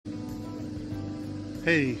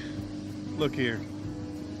Hey, look here.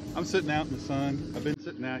 I'm sitting out in the sun. I've been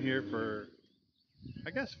sitting out here for, I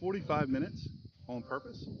guess, 45 minutes on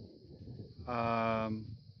purpose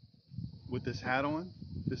with this hat on.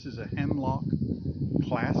 This is a Hemlock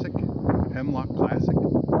Classic, Hemlock Classic,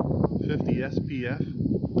 50 SPF.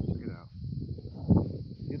 Check it out.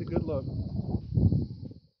 Get a good look.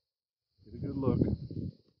 Get a good look.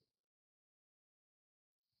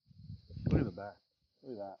 Look at the back.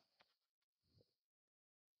 Look at that.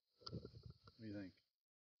 What do you think?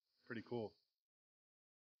 Pretty cool.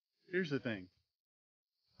 Here's the thing.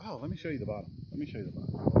 Oh, let me show you the bottom. Let me show you the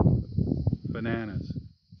bottom. Bananas.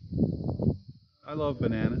 I love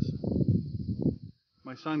bananas.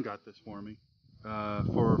 My son got this for me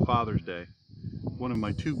for Father's Day. One of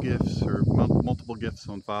my two gifts, or multiple gifts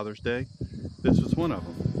on Father's Day. This was one of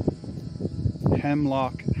them.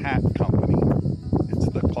 Hemlock Hat Company. It's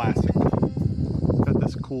the classic. Got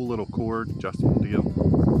this cool little cord, adjustable deal.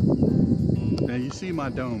 Now you see my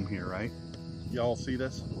dome here, right? Y'all see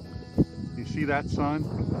this? You see that sun?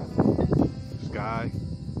 Sky.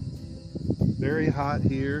 Very hot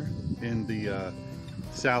here in the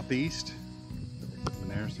southeast. And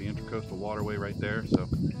there's the Intercoastal Waterway right there. So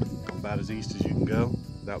about as east as you can go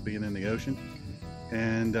without being in the ocean.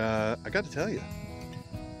 And I got to tell you,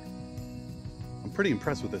 I'm pretty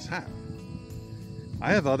impressed with this hat.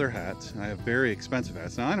 I have other hats. I have very expensive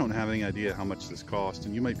hats. Now I don't have any idea how much this cost.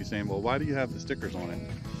 And you might be saying, well, why do you have the stickers on it?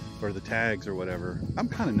 Or the tags or whatever. I'm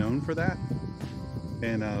kind of known for that.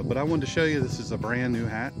 And but I wanted to show you this is a brand new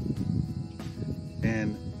hat.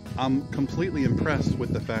 And I'm completely impressed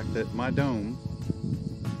with the fact that my dome,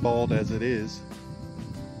 bald as it is,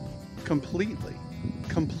 completely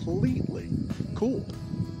cool.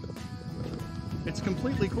 It's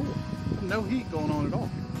completely cool. No heat going on at all.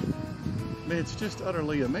 I mean, it's just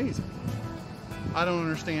utterly amazing. I don't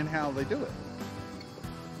understand how they do it.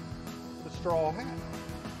 The straw hat.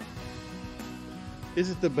 Is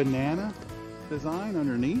it the banana design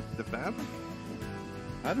underneath the fabric?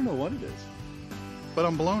 I don't know what it is, but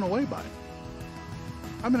I'm blown away by it.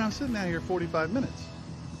 I mean, I'm sitting out here 45 minutes.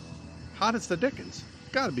 Hot as the dickens.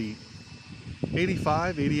 Gotta be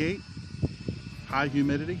 85, 88, high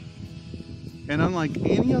humidity. And unlike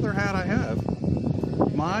any other hat I have,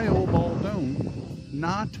 my old bald dome,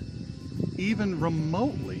 not even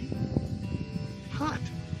remotely hot.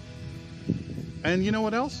 And you know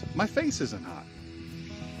what else? My face isn't hot.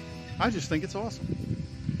 I just think it's awesome.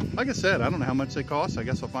 Like I said, I don't know how much they cost. I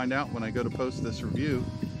guess I'll find out when I go to post this review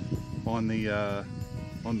on the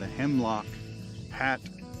Hemlock Hat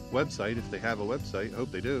website, if they have a website. I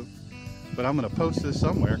hope they do. But I'm going to post this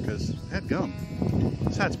somewhere because, headgum,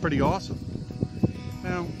 this hat's pretty awesome.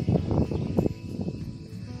 Now,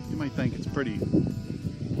 you might think it's pretty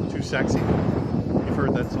too sexy. You've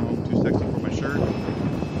heard that song, too sexy for my shirt,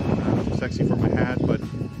 too sexy for my hat, but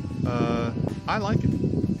I like it.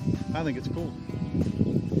 I think it's cool.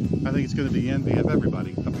 I think it's going to be the envy of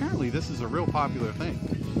everybody. Apparently this is a real popular thing.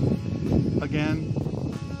 Again,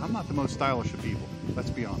 I'm not the most stylish of people, let's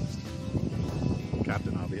be honest.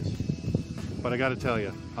 Captain Obvious. But I got to tell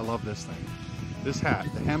you, I love this thing. This hat,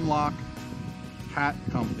 the Hemlock Hat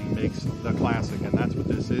Company makes the classic, and that's what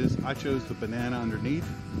this is. I chose the banana underneath,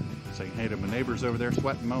 saying hey to my neighbors over there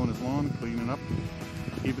sweating, mowing his lawn, cleaning up,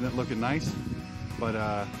 keeping it looking nice. But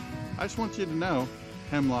I just want you to know,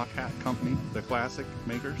 Hemlock Hat Company, the classic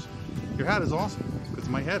makers, your hat is awesome because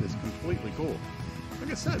my head is completely cool.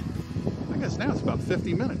 Like I said, I guess now it's about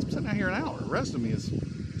 50 minutes. I'm sitting out here an hour. The rest of me is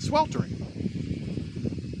sweltering.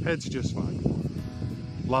 Head's just fine.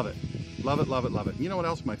 Love it. Love it, love it, love it. You know what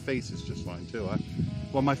else? My face is just fine too.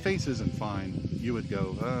 Well, my face isn't fine. You would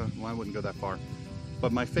go, well, I wouldn't go that far.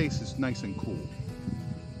 But my face is nice and cool.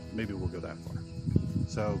 Maybe we'll go that far.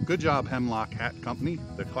 So good job, Hemlock Hat Company,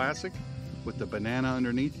 the classic. With the banana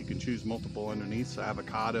underneath, you can choose multiple underneaths,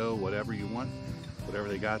 avocado, whatever you want, whatever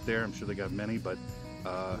they got there. I'm sure they got many, but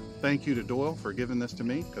thank you to Doyle for giving this to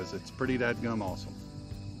me because it's pretty dadgum awesome.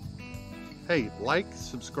 Hey, like,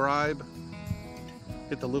 subscribe,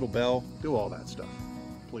 hit the little bell, do all that stuff,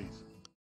 please.